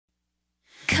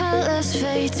colors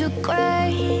fade to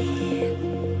gray,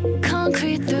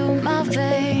 concrete through my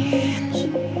veins.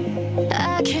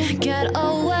 I can't get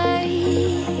away,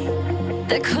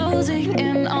 they're closing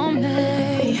in on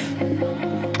me.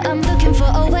 I'm looking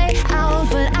for a way out,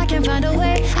 but I can't find a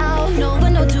way out. No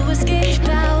window to escape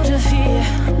out of here.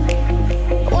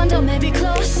 One door may be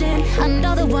closing,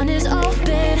 another one is open.